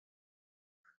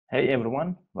Hey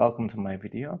everyone, welcome to my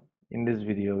video. In this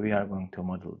video we are going to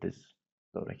model this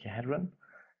dodecahedron.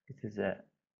 It is a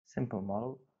simple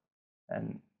model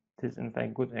and it is in fact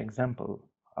a good example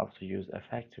how to use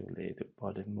effectively the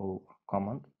body move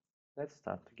command. Let's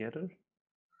start together.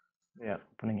 We are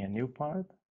opening a new part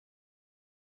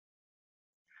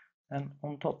and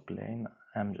on top plane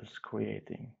I'm just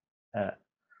creating a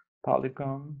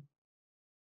polygon.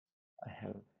 I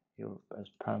have here as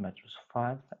parameters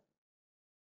 5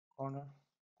 corner,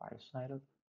 5-sided.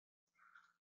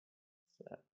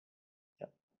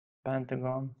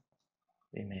 Pentagon.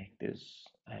 We make this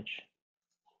edge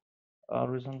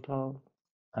horizontal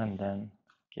and then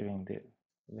giving the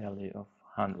value of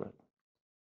 100.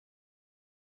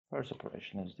 First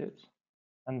operation is this,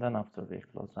 and then after we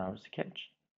close our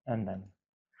sketch and then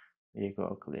we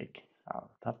go click our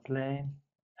top plane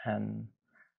and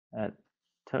at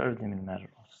 30mm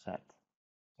offset,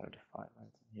 35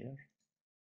 right here,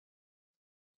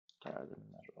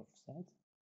 30mm offset.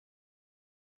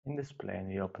 In this plane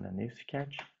we open a new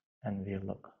sketch and we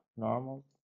look normal,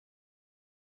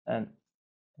 and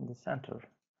in the center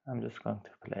I'm just going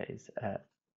to place a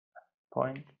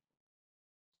point,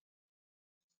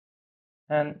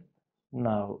 and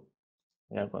now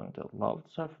we are going to load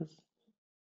surface,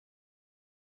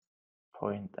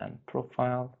 point and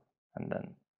profile, and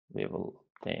then we will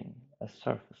obtain a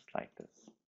surface like this.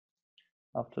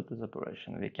 After this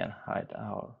operation we can hide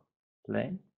our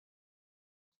plane,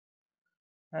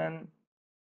 and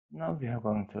now we are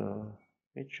going to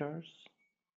features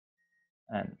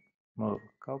and move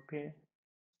copy.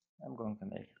 I'm going to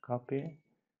make a copy,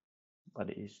 but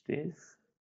it is this,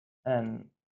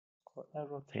 and for a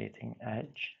rotating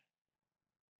edge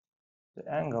the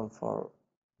angle for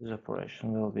this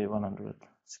operation will be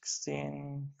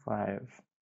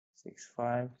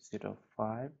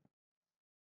 116.56505.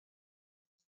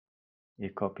 We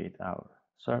copied our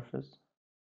surface,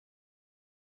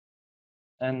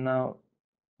 and now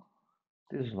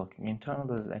this is looking internal,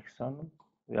 this is external.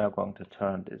 We are going to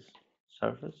turn this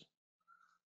surface.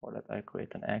 For that I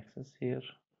create an axis here,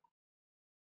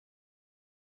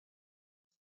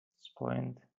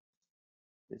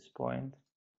 this point,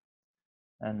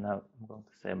 and now I'm going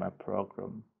to say my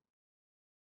program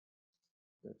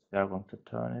that we are going to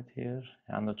turn it here.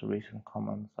 Under the recent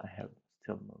commands I have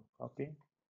still move copy.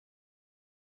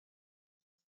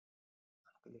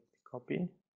 Click the copy,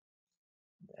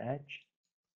 the edge,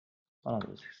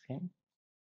 116,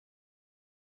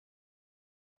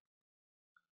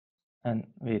 and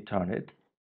we turn it.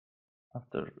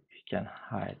 After we can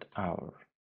hide our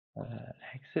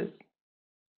axis,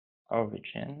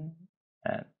 origin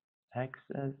and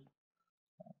axis,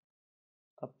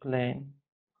 a plane.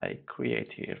 I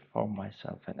create here for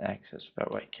myself an axis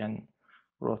where I can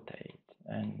rotate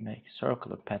and make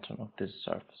circular pattern of this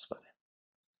surface body.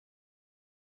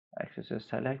 Axis is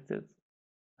selected,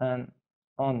 and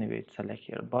only we select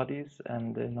here bodies,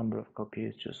 and the number of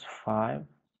copies is just 5.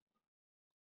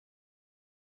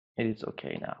 It is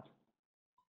okay now.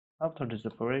 After this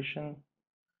operation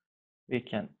we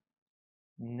can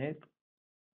knit,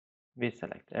 we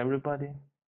select everybody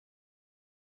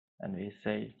and we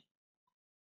say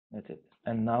knitted,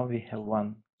 and now we have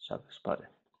one surface body.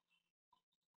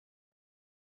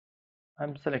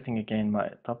 I'm selecting again my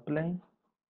top plane.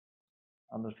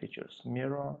 Under features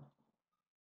mirror,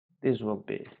 this will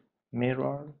be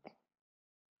mirrored,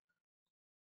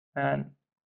 and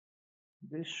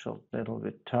this should little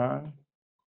bit turn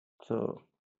to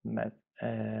match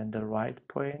the right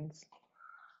points.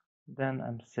 Then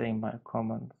I'm saying my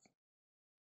commands,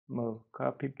 move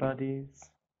copy bodies,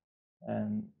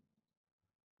 and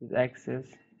this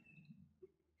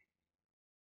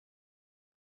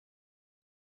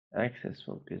axis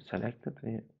will be selected.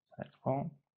 We select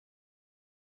home,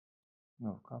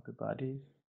 move copy bodies,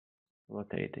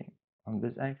 rotating on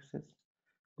this axis.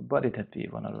 The body that we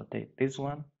want to rotate, this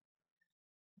one,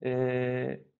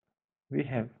 we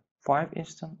have 5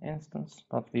 instance,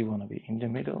 but we want to be in the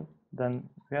middle. Then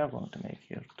we are going to make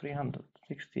here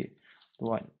 360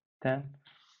 divided 10,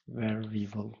 where we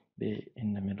will be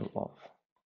in the middle of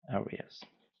areas.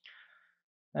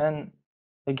 And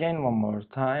again one more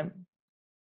time,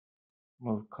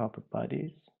 move copy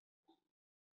bodies,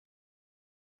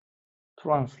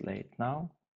 translate.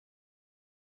 Now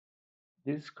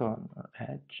this corner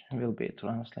edge will be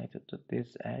translated to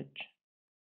this edge,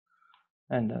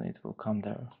 and then it will come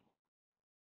there.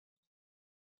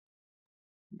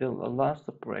 The last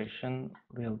operation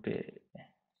will be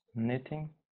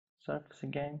knitting surface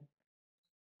again,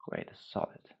 create a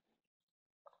solid.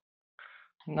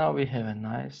 Now we have a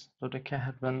nice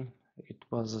dodecahedron. It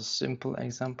was a simple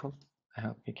example. I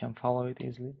hope you can follow it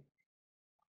easily.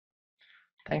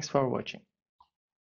 Thanks for watching.